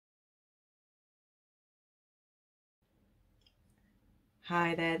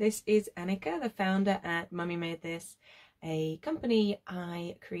Hi there, this is Annika, the founder at Mummy Made This, a company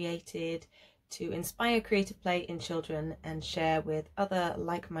I created to inspire creative play in children and share with other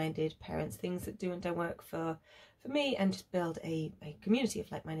like-minded parents things that do and don't work for me, and just build a community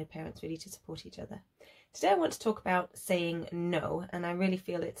of like-minded parents really to support each other. Today I want to talk about saying no, and I really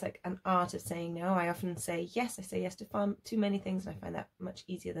feel it's like an art of saying no. I often say yes, I say yes to far too many things, and I find that much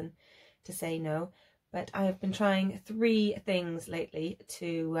easier than to say no. But I have been trying 3 things lately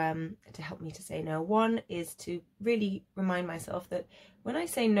to help me to say no. One is to really remind myself that when I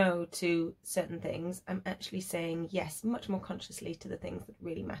say no to certain things, I'm actually saying yes much more consciously to the things that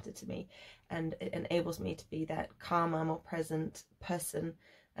really matter to me, and it enables me to be that calmer, more present person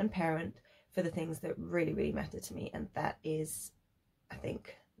and parent for the things that really, really matter to me. And that is, I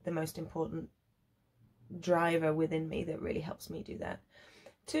think, the most important driver within me that really helps me do that.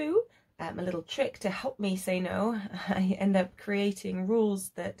 2, a little trick to help me say no. I end up creating rules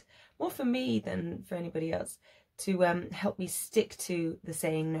that, more for me than for anybody else, to help me stick to the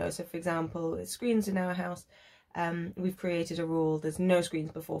saying no. So for example, screens in our house, we've created a rule: there's no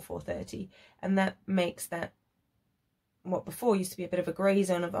screens before 4:30, and that makes that what before used to be a bit of a grey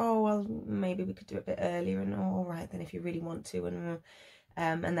zone of, oh well, maybe we could do it a bit earlier, and oh, all right then if you really want to,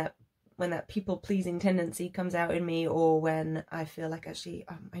 and that when that people-pleasing tendency comes out in me, or when I feel like actually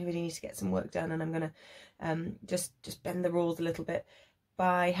I really need to get some work done and I'm going to just bend the rules a little bit,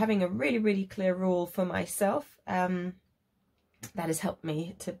 by having a really, really clear rule for myself, that has helped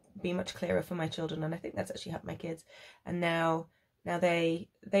me to be much clearer for my children, and I think that's actually helped my kids. And now they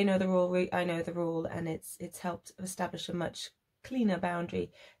know the rule, I know the rule, and it's helped establish a much cleaner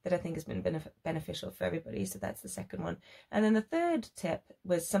boundary that I think has been beneficial for everybody. So that's the second one. And then the third tip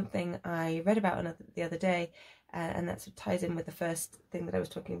was something I read about the other day, and that sort of ties in with the first thing that I was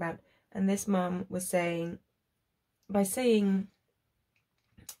talking about. And this mum was saying, by saying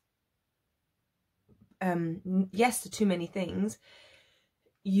yes to too many things,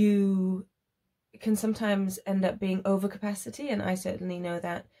 you can sometimes end up being over capacity. And I certainly know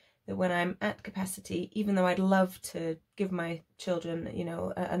that when I'm at capacity, even though I'd love to give my children, you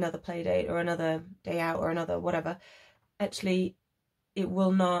know, another play date or another day out or another whatever, actually it's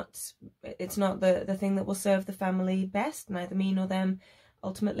not the thing that will serve the family best, neither me nor them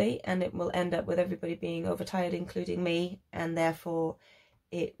ultimately, and it will end up with everybody being overtired, including me, and therefore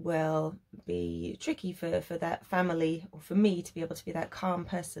it will be tricky for that family, or for me, to be able to be that calm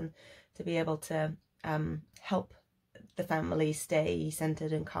person, to be able to help the family stay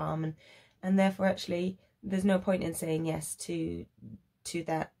centered and calm, and therefore actually there's no point in saying yes to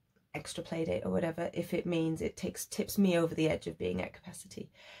that extra play date or whatever if it means it tips me over the edge of being at capacity.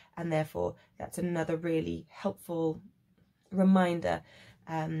 And therefore that's another really helpful reminder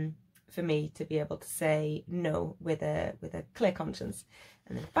for me to be able to say no with a clear conscience.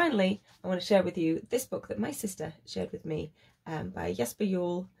 And then finally, I want to share with you this book that my sister shared with me, by Jesper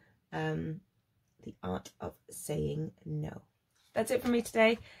Juul, The Art of Saying No. That's it from me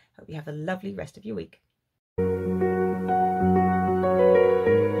today. Hope you have a lovely rest of your week.